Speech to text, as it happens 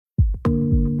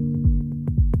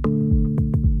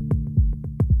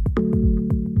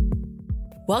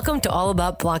Welcome to All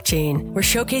About Blockchain. We're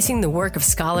showcasing the work of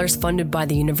scholars funded by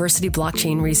the University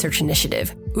Blockchain Research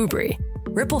Initiative, UBRI.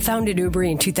 Ripple founded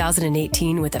UBRI in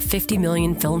 2018 with a $50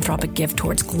 million philanthropic gift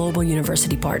towards global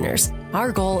university partners.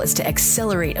 Our goal is to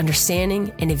accelerate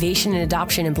understanding, innovation, and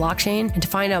adoption in blockchain. And to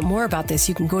find out more about this,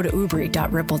 you can go to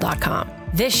ubri.ripple.com.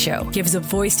 This show gives a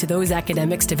voice to those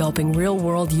academics developing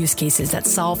real-world use cases that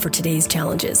solve for today's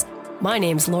challenges. My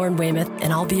name's Lauren Weymouth,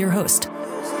 and I'll be your host.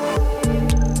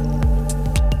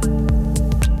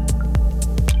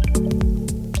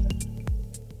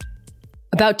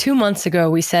 About 2 months ago,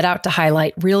 we set out to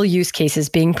highlight real use cases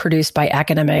being produced by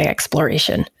academic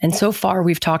exploration. And so far,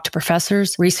 we've talked to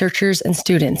professors, researchers, and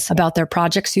students about their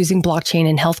projects using blockchain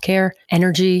in healthcare,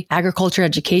 energy, agriculture,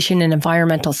 education, and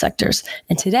environmental sectors.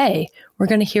 And today, we're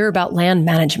going to hear about land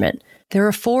management. There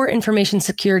are 4 information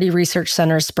security research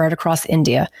centers spread across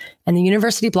India, and the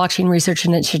University Blockchain Research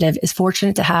Initiative is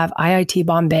fortunate to have IIT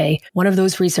Bombay, one of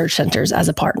those research centers, as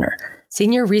a partner.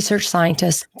 Senior research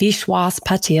scientist Vishwas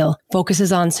Patil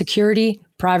focuses on security,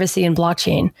 privacy, and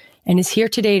blockchain, and is here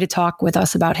today to talk with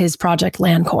us about his project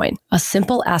Landcoin, a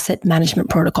simple asset management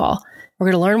protocol. We're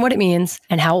going to learn what it means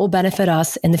and how it will benefit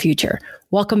us in the future.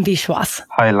 Welcome, Vishwas.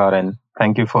 Hi, Lauren.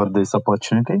 Thank you for this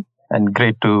opportunity. And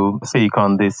great to speak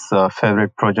on this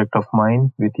favorite project of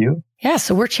mine with you. Yeah,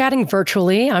 so we're chatting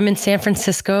virtually. I'm in San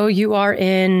Francisco. You are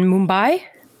in Mumbai?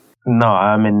 No,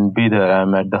 I'm in Bidar.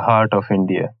 I'm at the heart of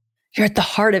India. You're at the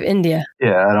heart of India?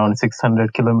 Yeah, around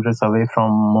 600 kilometers away from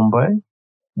Mumbai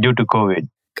due to COVID.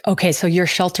 Okay, so you're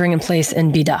sheltering in place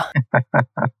in Bidar.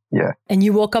 Yeah. And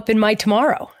you woke up in my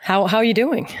tomorrow. How are you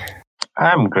doing?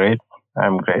 I'm great.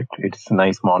 It's a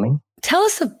nice morning. Tell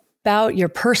us about your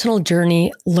personal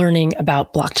journey learning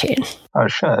about blockchain.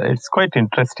 Sure. It's quite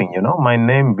interesting. My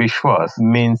name Vishwas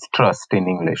means trust in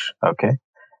English. Okay.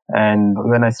 And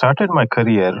when I started my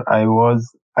career,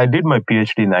 I did my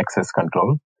PhD in access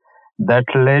control. That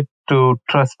led to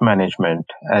trust management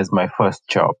as my first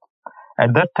job.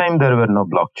 At that time, there were no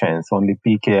blockchains, only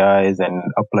PKIs and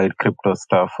applied crypto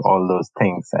stuff, all those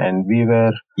things. And we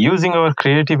were using our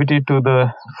creativity to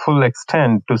the full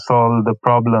extent to solve the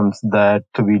problems that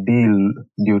we deal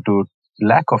due to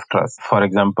lack of trust. For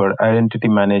example, identity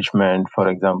management, for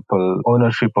example,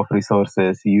 ownership of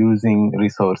resources, using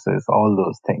resources, all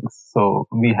those things. So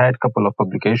we had a couple of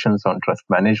publications on trust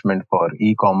management for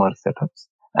e-commerce setups.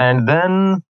 And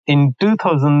then in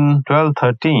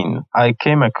 2012-13, I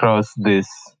came across this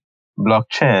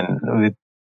blockchain with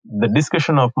the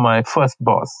discussion of my first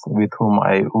boss with whom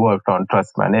I worked on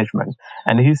trust management.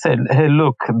 And he said, hey,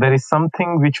 look, there is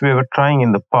something which we were trying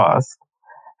in the past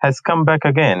has come back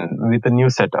again with a new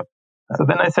setup. So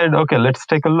then I said, okay, let's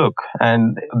take a look.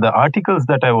 And the articles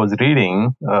that I was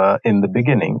reading in the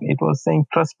beginning, it was saying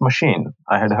trust machine.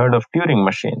 I had heard of Turing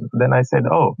machine. Then I said,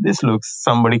 oh,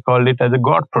 somebody called it as a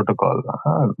God protocol.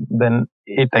 Then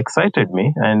it excited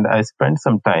me and I spent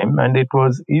some time, and it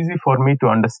was easy for me to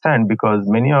understand because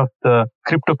many of the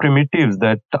crypto primitives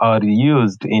that are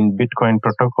used in Bitcoin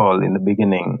protocol in the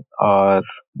beginning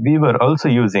we were also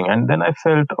using. And then I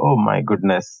felt, oh my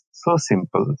goodness, so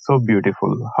simple, so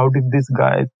beautiful. How did this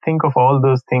guy think of all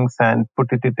those things and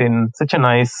put it in such a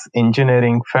nice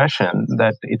engineering fashion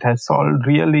that it has solved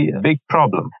really a big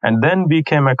problem? And then we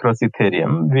came across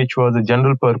Ethereum, which was a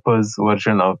general purpose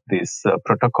version of this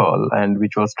protocol and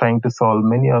which was trying to solve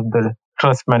many of the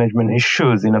trust management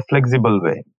issues in a flexible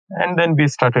way. And then we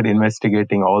started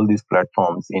investigating all these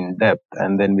platforms in depth.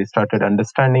 And then we started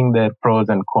understanding their pros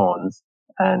and cons.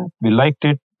 And we liked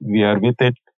it. We are with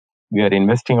it. We are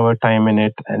investing our time in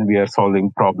it, and we are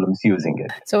solving problems using it.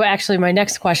 So actually, my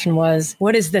next question was,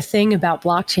 what is the thing about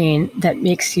blockchain that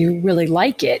makes you really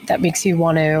like it, that makes you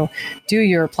want to do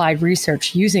your applied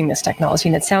research using this technology?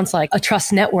 And it sounds like a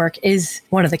trust network is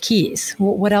one of the keys.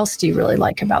 What else do you really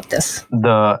like about this?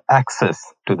 The access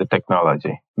to the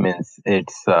technology means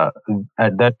it's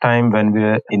at that time when we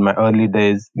were in my early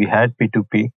days, we had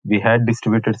P2P, we had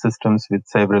distributed systems with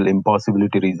several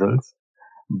impossibility results.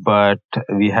 But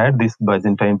we had these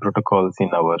Byzantine protocols in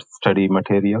our study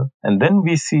material. And then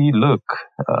we see, look,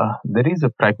 there is a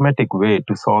pragmatic way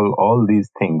to solve all these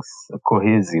things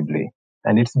cohesively.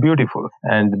 And it's beautiful.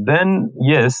 And then,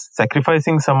 yes,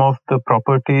 sacrificing some of the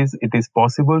properties, it is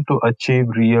possible to achieve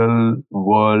real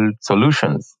world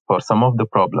solutions for some of the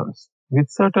problems with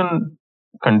certain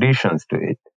conditions to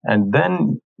it. And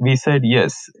then we said,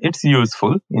 yes, it's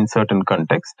useful in certain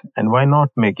context. And why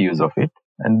not make use of it?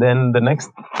 And then the next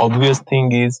obvious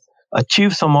thing is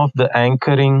achieve some of the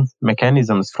anchoring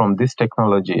mechanisms from this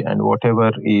technology and whatever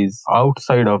is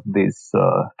outside of this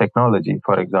technology,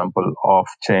 for example,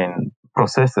 off-chain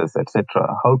processes, etc.,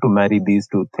 how to marry these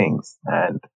two things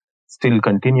and still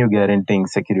continue guaranteeing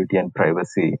security and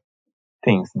privacy,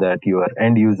 things that your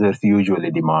end users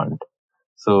usually demand.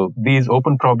 So these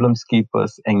open problems keep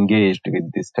us engaged with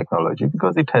this technology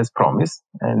because it has promise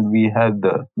and we have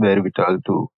the wherewithal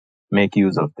to make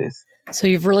use of this. So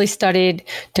you've really studied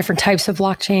different types of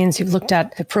blockchains. You've looked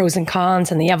at the pros and cons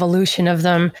and the evolution of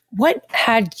them. What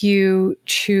had you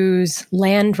choose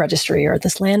land registry or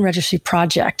this land registry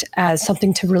project as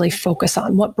something to really focus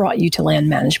on? What brought you to land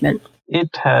management?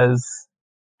 It has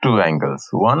two angles.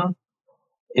 One,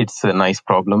 it's a nice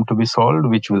problem to be solved,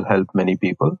 which will help many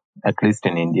people, at least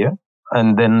in India.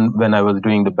 And then when I was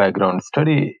doing the background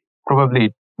study, probably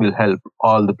it will help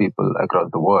all the people across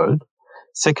the world.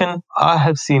 Second, I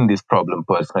have seen this problem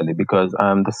personally because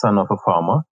I am the son of a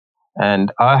farmer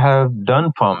and I have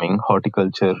done farming,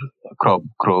 horticulture, crop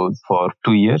growth for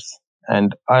 2 years.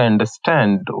 And I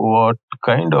understand what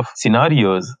kind of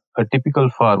scenarios a typical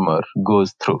farmer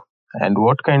goes through and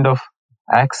what kind of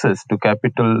access to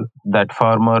capital that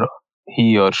farmer,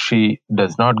 he or she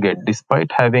does not get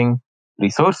despite having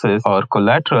resources or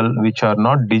collateral which are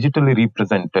not digitally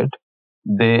represented.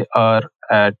 They are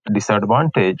at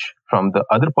disadvantage from the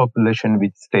other population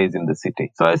which stays in the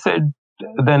city. So I said,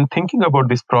 then thinking about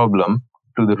this problem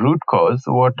to the root cause,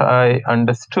 what I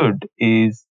understood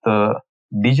is the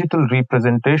digital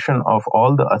representation of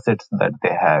all the assets that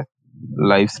they have.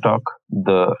 Livestock,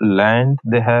 the land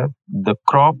they have, the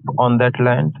crop on that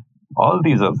land, all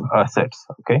these are assets.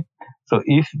 Okay. So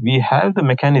if we have the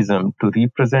mechanism to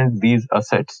represent these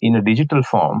assets in a digital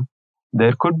form,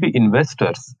 there could be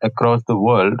investors across the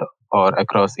world or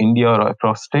across India or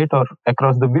across state or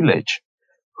across the village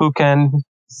who can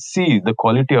see the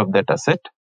quality of that asset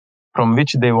from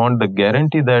which they want the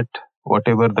guarantee that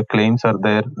whatever the claims are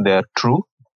there, they are true.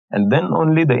 And then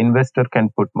only the investor can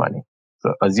put money.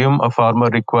 So assume a farmer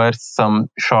requires some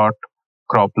short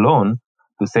crop loan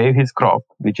to save his crop,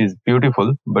 which is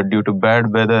beautiful, but due to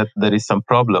bad weather, there is some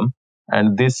problem.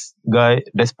 And this guy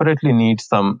desperately needs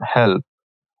some help,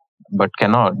 but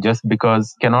cannot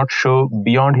show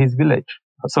beyond his village.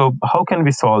 So how can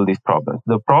we solve these problems?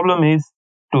 The problem is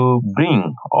to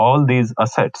bring all these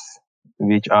assets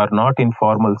which are not in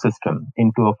formal system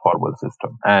into a formal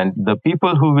system. And the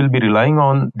people who will be relying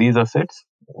on these assets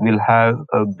will have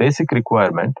a basic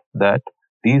requirement that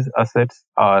these assets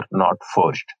are not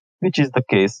forged, which is the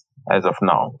case as of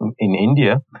now. In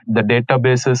India, the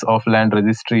databases of land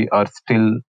registry are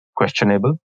still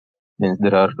questionable. Means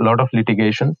there are a lot of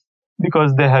litigations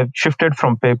because they have shifted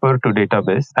from paper to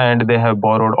database and they have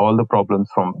borrowed all the problems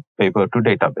from paper to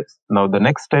database. Now the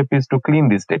next step is to clean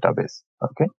this database.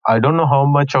 Okay. I don't know how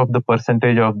much of the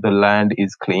percentage of the land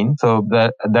is clean. So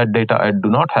that data I do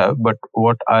not have, but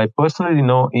what I personally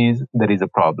know is there is a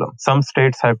problem. Some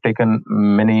states have taken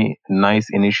many nice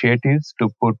initiatives to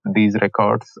put these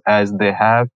records as they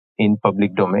have in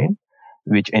public domain,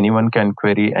 which anyone can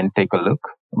query and take a look.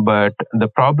 But the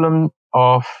problem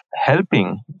of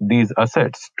helping these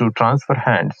assets to transfer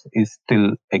hands is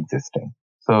still existing.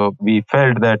 So we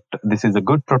felt that this is a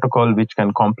good protocol which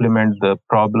can complement the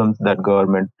problems that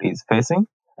government is facing,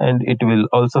 and it will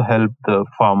also help the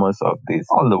farmers of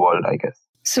all the world, I guess.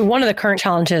 So one of the current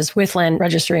challenges with land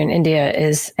registry in India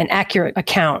is an accurate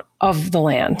account of the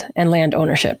land and land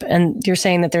ownership. And you're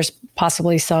saying that there's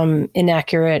possibly some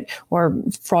inaccurate or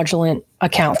fraudulent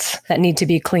accounts that need to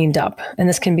be cleaned up. And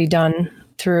this can be done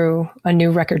through a new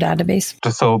record database.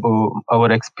 So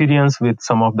our experience with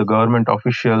some of the government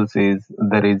officials is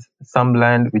there is some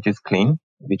land which is clean,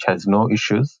 which has no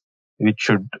issues, which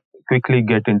should quickly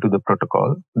get into the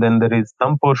protocol. Then there is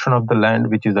some portion of the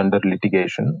land which is under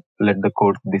litigation. Let the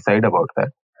court decide about that.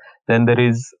 Then there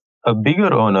is a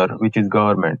bigger owner, which is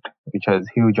government, which has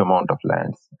huge amount of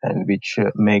lands and which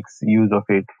makes use of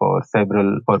it for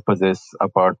several purposes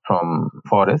apart from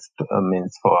forest,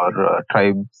 means for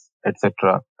tribes,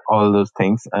 etc., all those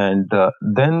things. And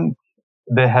then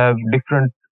they have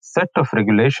different set of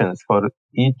regulations for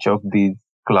each of these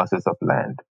classes of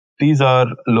land. These are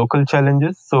local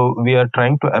challenges. So we are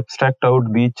trying to abstract out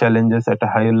these challenges at a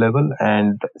higher level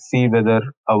and see whether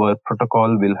our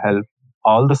protocol will help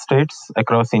all the states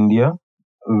across India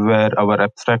where our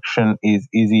abstraction is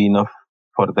easy enough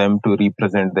for them to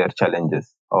represent their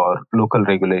challenges or local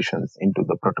regulations into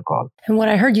the protocol. And what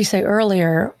I heard you say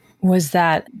earlier was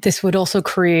that this would also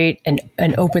create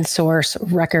an open source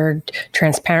record,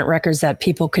 transparent records that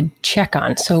people could check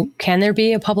on. So can there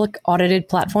be a public audited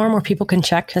platform where people can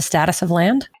check the status of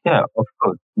land? Yeah, of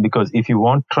course. Because if you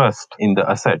want trust in the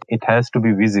asset, it has to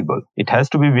be visible. It has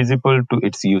to be visible to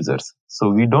its users.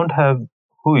 So we don't have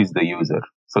who is the user.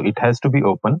 So it has to be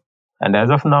open. And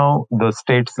as of now, the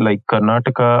states like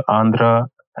Karnataka, Andhra,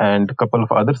 and a couple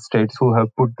of other states who have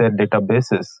put their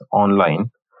databases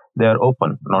online. They are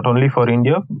open, not only for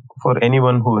India, for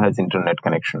anyone who has internet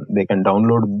connection. They can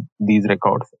download these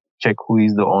records, check who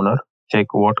is the owner, check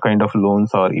what kind of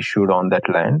loans are issued on that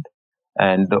land,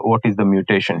 and what is the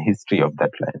mutation history of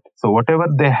that land. So whatever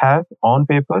they have on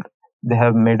paper, they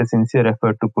have made a sincere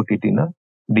effort to put it in a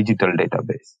digital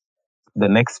database. The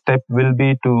next step will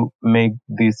be to make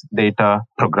this data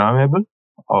programmable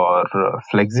or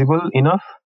flexible enough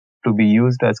to be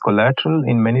used as collateral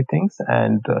in many things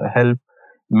and help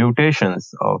mutations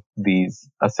of these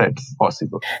assets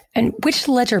possible. And which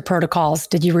ledger protocols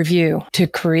did you review to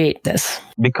create this?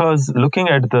 Because looking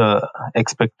at the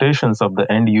expectations of the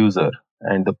end user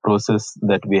and the process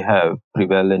that we have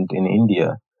prevalent in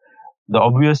India, the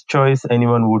obvious choice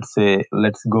anyone would say,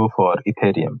 let's go for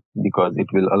Ethereum because it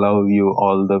will allow you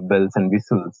all the bells and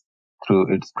whistles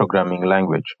through its programming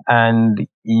language. And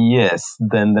yes,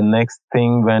 then the next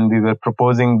thing when we were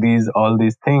proposing all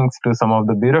these things to some of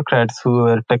the bureaucrats who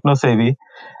were techno-savvy,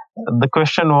 the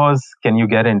question was, can you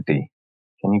guarantee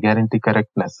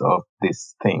correctness of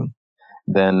this thing?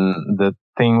 Then the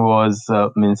thing was,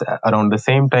 around the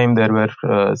same time there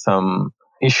were some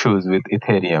issues with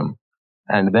Ethereum.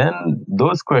 And then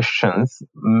those questions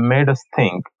made us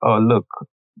think, oh, look,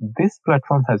 this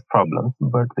platform has problems,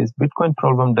 but this Bitcoin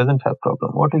problem doesn't have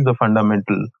problem. What is the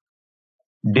fundamental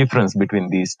difference between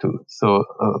these two? So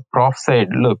Prof said,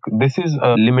 look, this is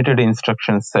a limited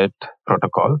instruction set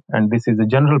protocol, and this is a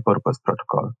general purpose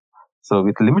protocol. So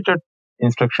with limited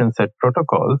instruction set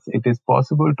protocols, it is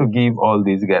possible to give all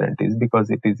these guarantees because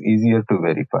it is easier to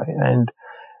verify. And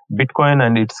Bitcoin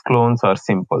and its clones are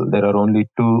simple. There are only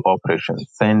two operations,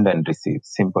 send and receive,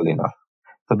 simple enough.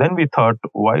 So then we thought,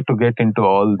 why to get into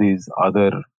all these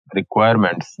other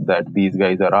requirements that these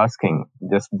guys are asking?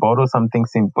 Just borrow something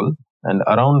simple and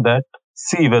around that,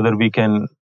 see whether we can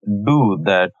do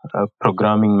that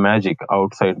programming magic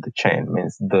outside the chain.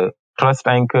 Means the trust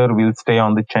anchor will stay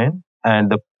on the chain and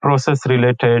the process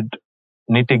related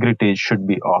nitty-gritty should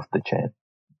be off the chain.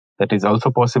 That is also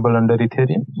possible under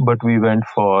Ethereum, but we went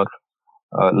for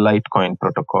Litecoin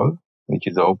protocol, which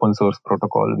is an open source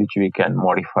protocol which we can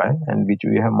modify and which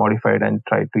we have modified and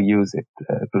tried to use it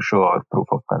to show our proof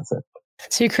of concept.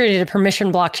 So you created a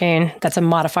permission blockchain that's a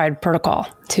modified protocol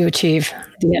to achieve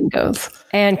the end goals.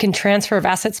 And can transfer of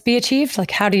assets be achieved?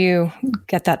 Like, how do you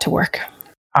get that to work?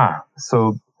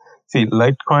 So see,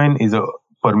 Litecoin is a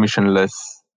permissionless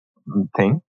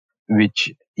thing,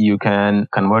 which you can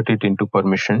convert it into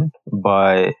permission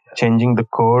by changing the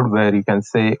code where you can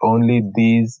say only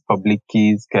these public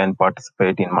keys can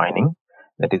participate in mining.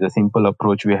 That is a simple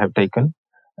approach we have taken.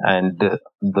 And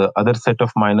the other set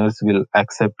of miners will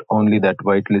accept only that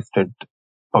whitelisted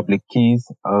public keys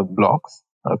blocks.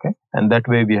 Okay. And that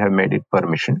way we have made it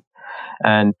permission.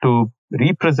 And to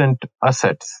represent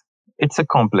assets, it's a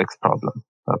complex problem.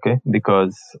 Okay.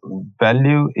 Because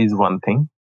value is one thing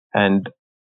and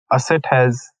asset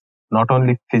has not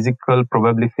only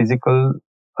probably physical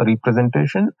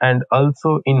representation and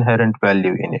also inherent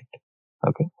value in it.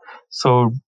 Okay.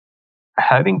 So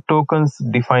having tokens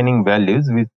defining values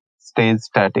which stays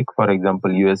static, for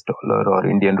example, US dollar or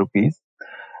Indian rupees,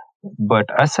 but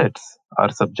assets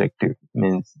are subjective,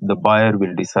 means the buyer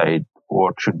will decide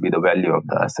what should be the value of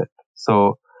the asset.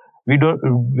 So we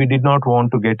did not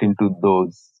want to get into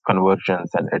those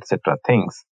conversions and etc.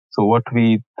 things. So what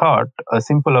we thought a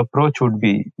simple approach would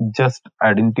be just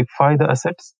identify the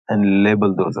assets and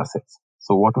label those assets.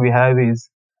 So what we have is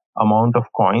amount of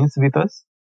coins with us,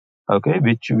 okay,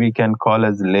 which we can call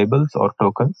as labels or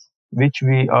tokens, which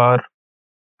we are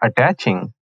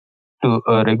attaching to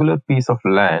a regular piece of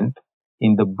land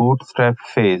in the bootstrap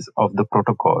phase of the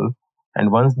protocol.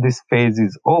 And once this phase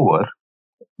is over,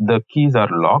 the keys are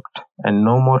locked and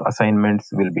no more assignments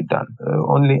will be done.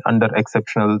 Only under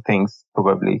exceptional things,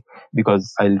 probably,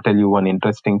 because I'll tell you one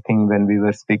interesting thing when we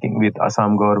were speaking with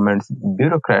Assam government's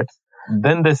bureaucrats.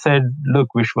 Then they said, look,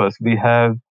 Vishwas, we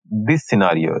have this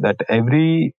scenario that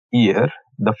every year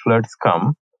the floods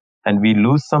come and we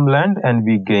lose some land and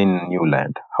we gain new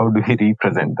land. How do we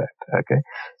represent that? Okay.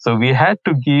 So we had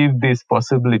to give this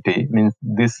possibility, means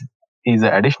this is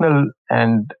an additional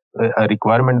and a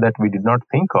requirement that we did not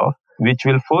think of, which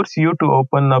will force you to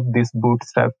open up this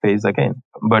bootstrap phase again.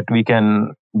 But we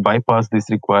can bypass this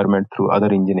requirement through other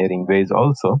engineering ways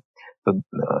also. So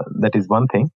that is one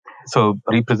thing. So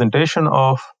representation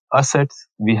of assets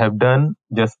we have done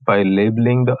just by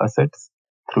labeling the assets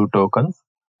through tokens.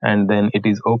 And then it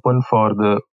is open for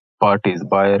the parties,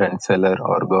 buyer and seller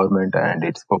or government and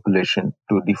its population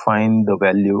to define the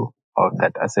value of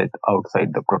that asset outside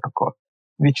the protocol,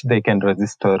 which they can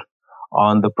register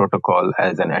on the protocol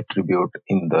as an attribute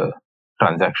in the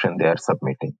transaction they are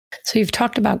submitting. So you've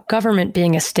talked about government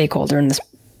being a stakeholder in this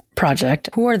project.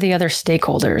 Who are the other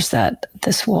stakeholders that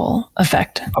this will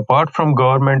affect? Apart from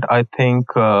government, I think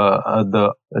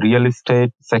the real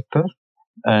estate sector,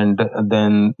 and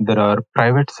then there are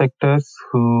private sectors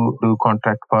who do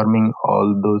contract farming,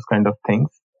 all those kind of things.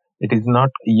 It is not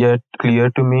yet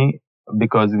clear to me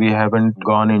because we haven't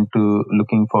gone into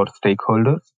looking for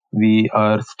stakeholders. We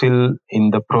are still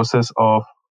in the process of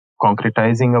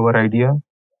concretizing our idea,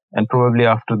 and probably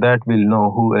after that we'll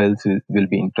know who else will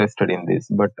be interested in this.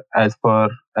 But as far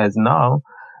as now,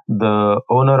 the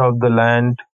owner of the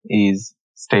land is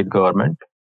state government,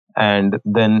 and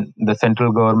then the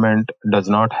central government does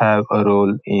not have a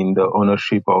role in the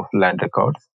ownership of land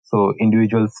records. So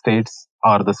individual states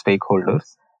are the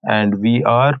stakeholders, and we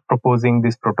are proposing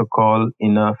this protocol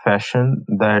in a fashion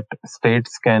that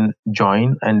states can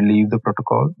join and leave the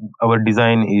protocol. Our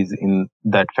design is in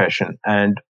that fashion,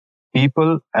 and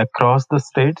people across the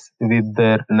states with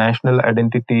their national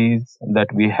identities that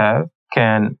we have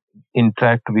can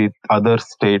interact with other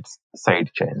states' side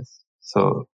chains.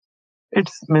 So it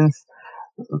means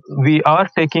we are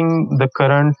taking the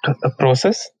current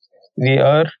process, we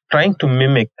are trying to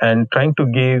mimic and trying to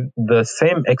give the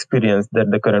same experience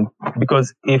that the current,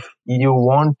 because if you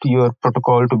want your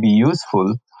protocol to be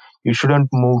useful, you shouldn't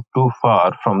move too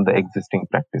far from the existing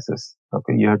practices.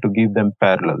 Okay, you have to give them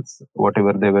parallels.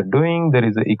 Whatever they were doing, there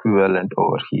is an equivalent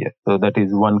over here. So that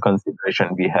is one consideration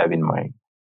we have in mind.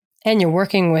 And you're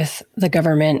working with the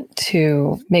government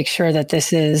to make sure that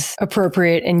this is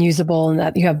appropriate and usable and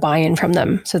that you have buy-in from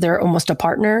them. So they're almost a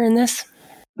partner in this?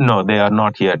 No, they are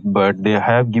not yet, but they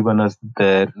have given us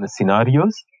their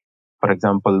scenarios. For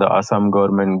example, the Assam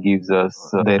government gives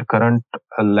us their current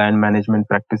land management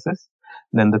practices.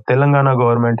 Then the Telangana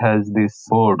government has this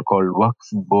board called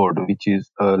Waqf Board, which is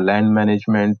a land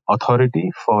management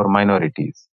authority for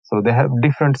minorities. So they have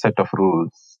different set of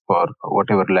rules for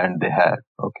whatever land they have.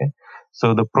 Okay,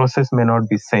 so the process may not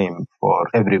be same for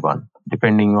everyone,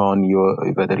 depending on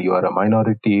whether you are a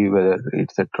minority, whether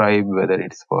it's a tribe, whether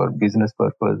it's for business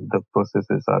purpose. The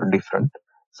processes are different.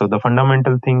 So the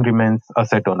fundamental thing remains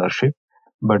asset ownership,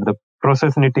 but the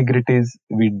process nitty-gritties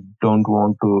we don't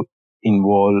want to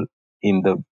involve in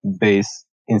the base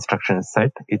instruction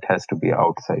set. It has to be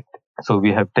outside. So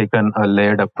we have taken a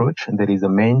layered approach. There is a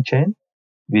main chain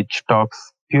which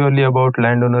talks purely about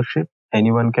land ownership.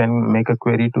 Anyone can make a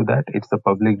query to that. It's a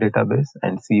public database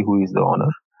and see who is the owner.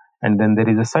 And then there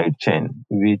is a side chain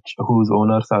whose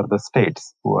owners are the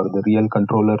states, who are the real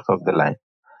controllers of the land.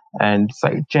 And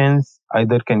side chains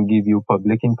either can give you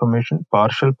public information,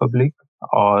 partial public,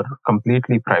 or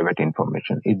completely private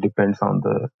information. It depends on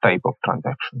the type of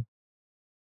transaction.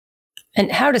 And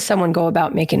how does someone go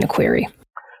about making a query?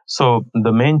 So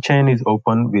the main chain is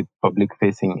open with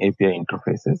public-facing API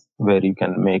interfaces where you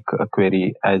can make a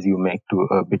query as you make to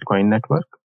a Bitcoin network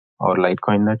or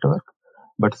Litecoin network.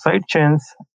 But side chains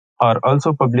are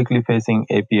also publicly facing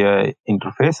API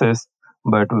interfaces,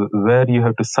 but where you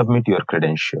have to submit your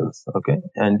credentials. Okay,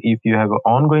 and if you have an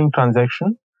ongoing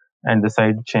transaction and the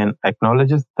side chain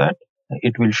acknowledges that,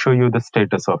 it will show you the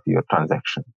status of your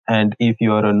transaction. And if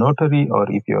you are a notary or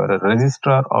if you are a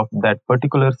registrar of that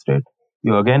particular state,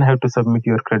 you again have to submit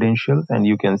your credentials and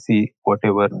you can see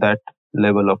whatever that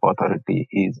level of authority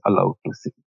is allowed to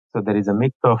see. So there is a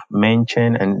mix of main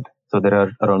chain, and so there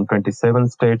are around 27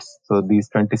 states. So these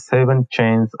 27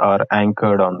 chains are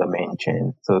anchored on the main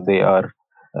chain. So they are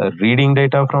reading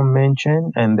data from main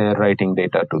chain and they're writing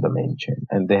data to the main chain.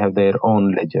 And they have their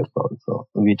own ledgers also,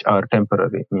 which are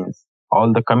temporary. Means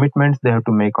all the commitments they have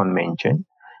to make on main chain,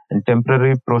 and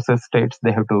temporary process states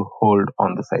they have to hold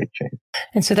on the side chain.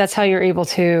 And so that's how you're able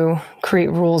to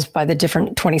create rules by the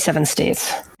different 27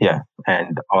 states. Yeah,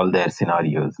 and all their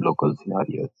scenarios, local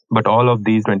scenarios. But all of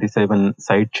these 27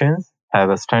 side chains have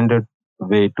a standard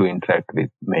way to interact with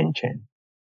main chain.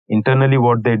 Internally,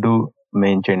 what they do,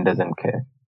 main chain doesn't care.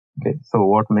 Okay, so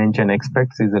what main chain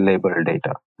expects is a labeled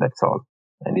data. That's all.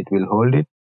 And it will hold it,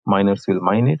 miners will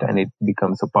mine it, and it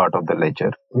becomes a part of the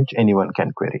ledger, which anyone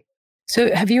can query.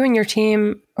 So have you and your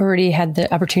team already had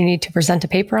the opportunity to present a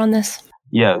paper on this?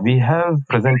 Yeah, we have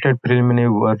presented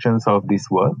preliminary versions of this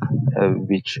work,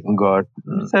 which got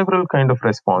several kind of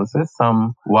responses.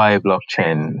 Some, why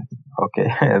blockchain? Okay,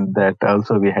 that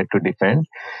also we had to defend.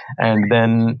 And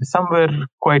then some were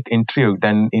quite intrigued.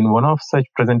 And in one of such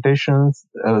presentations,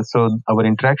 so our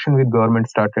interaction with government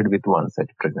started with one such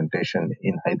presentation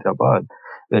in Hyderabad,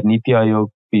 where Niti Aayog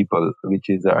people, which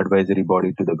is the advisory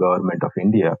body to the government of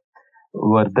India,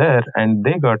 were there and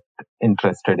they got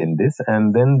interested in this,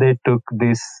 and then they took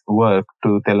this work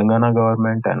to Telangana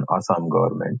government and Assam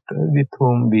government, with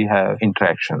whom we have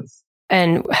interactions.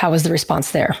 And how was the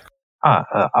response there?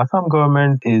 Assam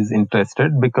government is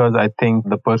interested because I think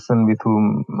the person with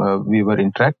whom we were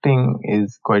interacting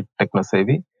is quite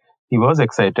techno-savvy. He was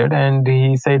excited and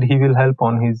he said he will help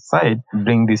on his side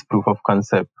bring this proof of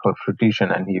concept for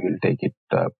fruition, and he will take it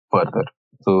further.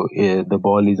 So the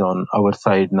ball is on our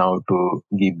side now to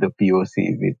give the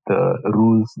POC with the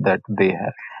rules that they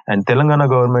have. And Telangana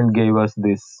government gave us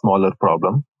this smaller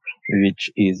problem,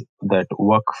 which is that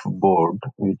Waqf board,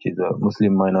 which is a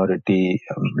Muslim minority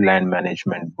land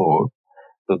management board.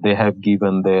 So they have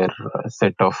given their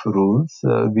set of rules,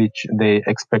 which they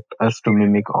expect us to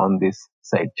mimic on this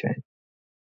sidechain.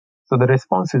 So the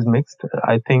response is mixed.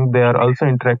 I think they are also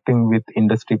interacting with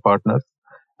industry partners.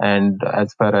 And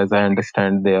as far as I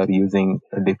understand, they are using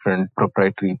different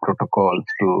proprietary protocols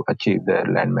to achieve their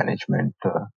land management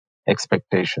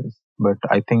expectations. But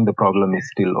I think the problem is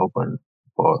still open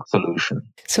for solution.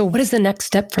 So what is the next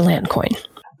step for Landcoin?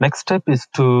 Next step is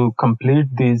to complete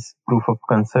this proof of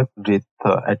concept with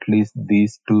at least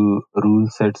these two rule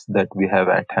sets that we have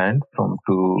at hand from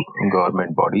two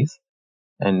government bodies.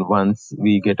 And once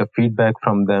we get a feedback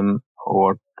from them,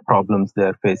 what problems they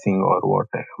are facing or what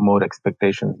more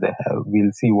expectations they have,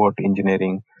 we'll see what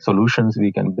engineering solutions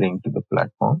we can bring to the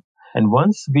platform. And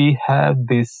once we have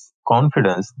this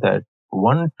confidence that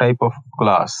one type of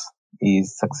class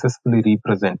is successfully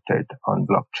represented on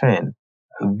blockchain,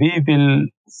 we will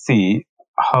see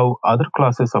how other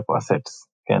classes of assets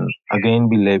can again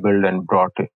be labeled and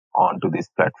brought onto this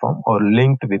platform or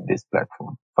linked with this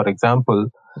platform. For example,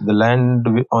 the land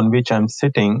on which I'm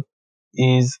sitting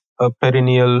is a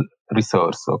perennial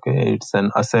resource. Okay, it's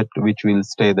an asset which will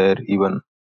stay there even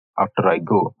after I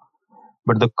go.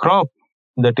 But the crop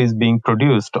that is being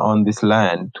produced on this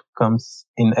land comes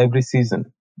in every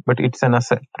season. But it's an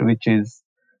asset which is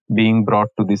being brought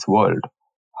to this world.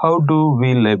 How do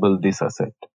we label this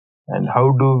asset? And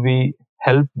how do we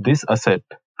help this asset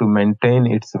to maintain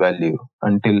its value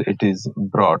until it is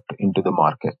brought into the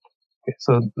market? Okay,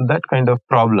 so that kind of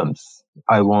problems,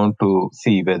 I want to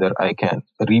see whether I can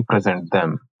represent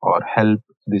them or help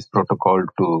this protocol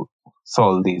to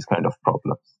solve these kind of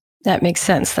problems. That makes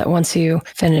sense, that once you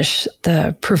finish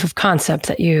the proof of concept,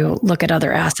 that you look at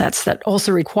other assets that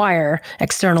also require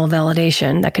external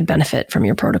validation that could benefit from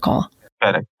your protocol.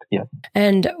 Correct. Yeah.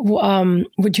 And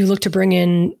would you look to bring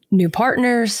in new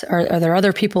partners? Are there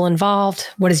other people involved?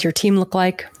 What does your team look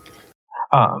like?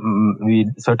 We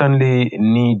certainly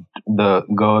need the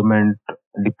government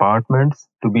departments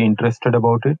to be interested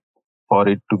about it for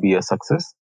it to be a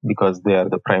success, because they are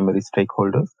the primary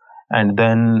stakeholders. And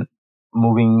then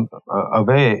moving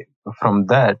away from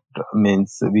that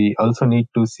means we also need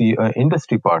to see an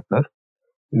industry partner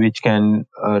which can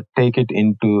take it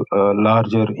into a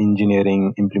larger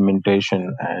engineering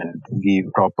implementation and give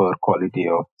proper quality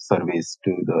of service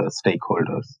to the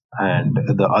stakeholders. And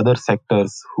the other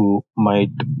sectors who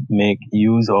might make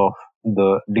use of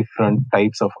the different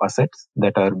types of assets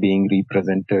that are being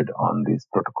represented on this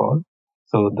protocol.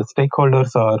 So the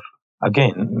stakeholders are,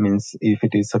 again, means if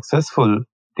it is successful,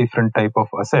 different type of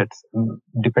assets,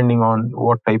 depending on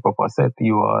what type of asset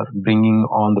you are bringing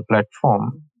on the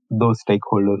platform, those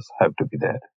stakeholders have to be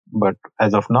there. But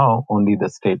as of now, only the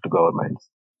state governments.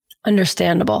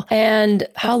 Understandable. And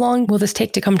how long will this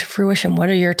take to come to fruition? What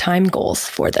are your time goals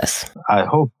for this? I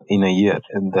hope in a year,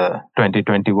 the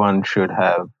 2021 should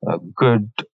have a good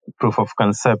proof of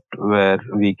concept where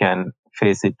we can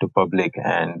face it to public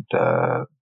and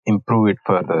improve it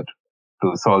further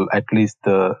to solve at least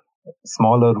the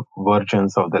smaller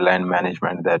versions of the land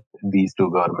management that these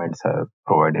two governments have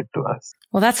provided to us.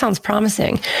 Well, that sounds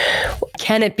promising.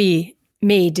 Can it be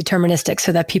made deterministic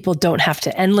so that people don't have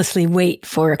to endlessly wait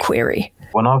for a query?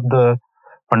 One of the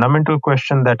fundamental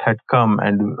questions that had come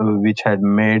and which had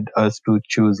made us to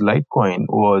choose Litecoin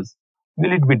was,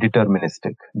 will it be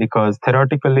deterministic? Because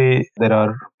theoretically, there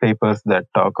are papers that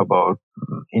talk about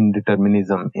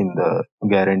indeterminism in the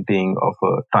guaranteeing of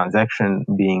a transaction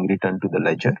being returned to the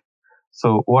ledger.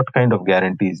 So what kind of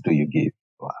guarantees do you give?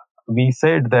 We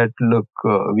said that, look,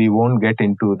 we won't get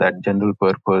into that general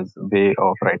purpose way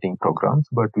of writing programs,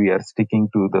 but we are sticking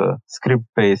to the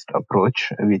script-based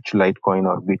approach which Litecoin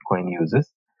or Bitcoin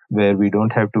uses, where we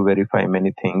don't have to verify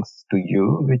many things to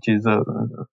you, which is,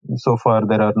 so far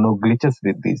there are no glitches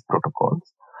with these protocols.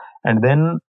 And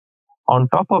then on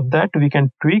top of that, we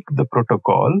can tweak the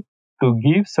protocol to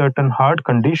give certain hard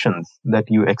conditions that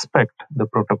you expect the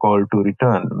protocol to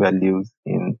return values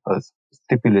in a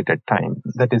stipulated time.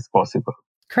 That is possible.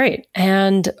 Great.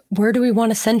 And where do we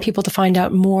want to send people to find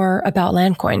out more about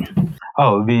Landcoin?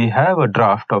 Oh, we have a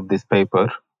draft of this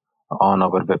paper on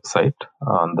our website,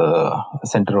 on the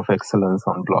Center of Excellence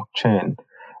on Blockchain.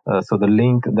 So the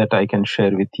link that I can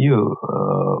share with you,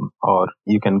 or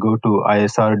you can go to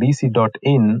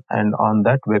isrdc.in, and on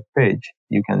that web page,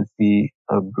 you can see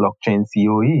a blockchain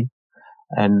COE.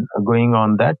 And going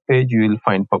on that page, you will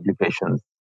find publications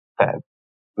tab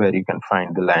where you can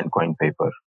find the Landcoin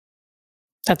paper.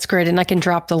 That's great. And I can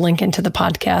drop the link into the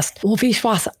podcast. Well,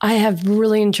 Vishwas, I have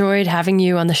really enjoyed having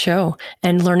you on the show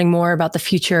and learning more about the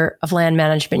future of land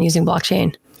management using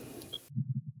blockchain.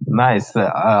 Nice.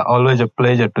 Always a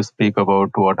pleasure to speak about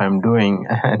what I'm doing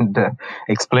and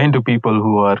explain to people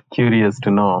who are curious to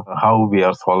know how we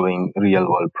are solving real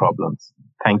world problems.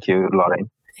 Thank you, Lauren.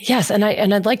 Yes, and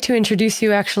I'd like to introduce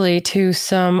you actually to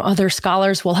some other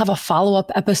scholars. We'll have a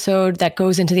follow-up episode that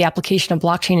goes into the application of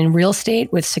blockchain in real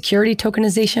estate with security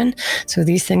tokenization. So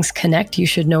these things connect. You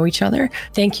should know each other.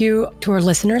 Thank you to our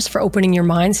listeners for opening your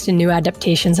minds to new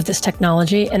adaptations of this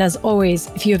technology. And as always,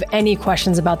 if you have any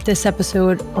questions about this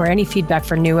episode or any feedback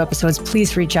for new episodes,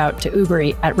 please reach out to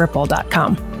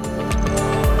uguri@ripple.com.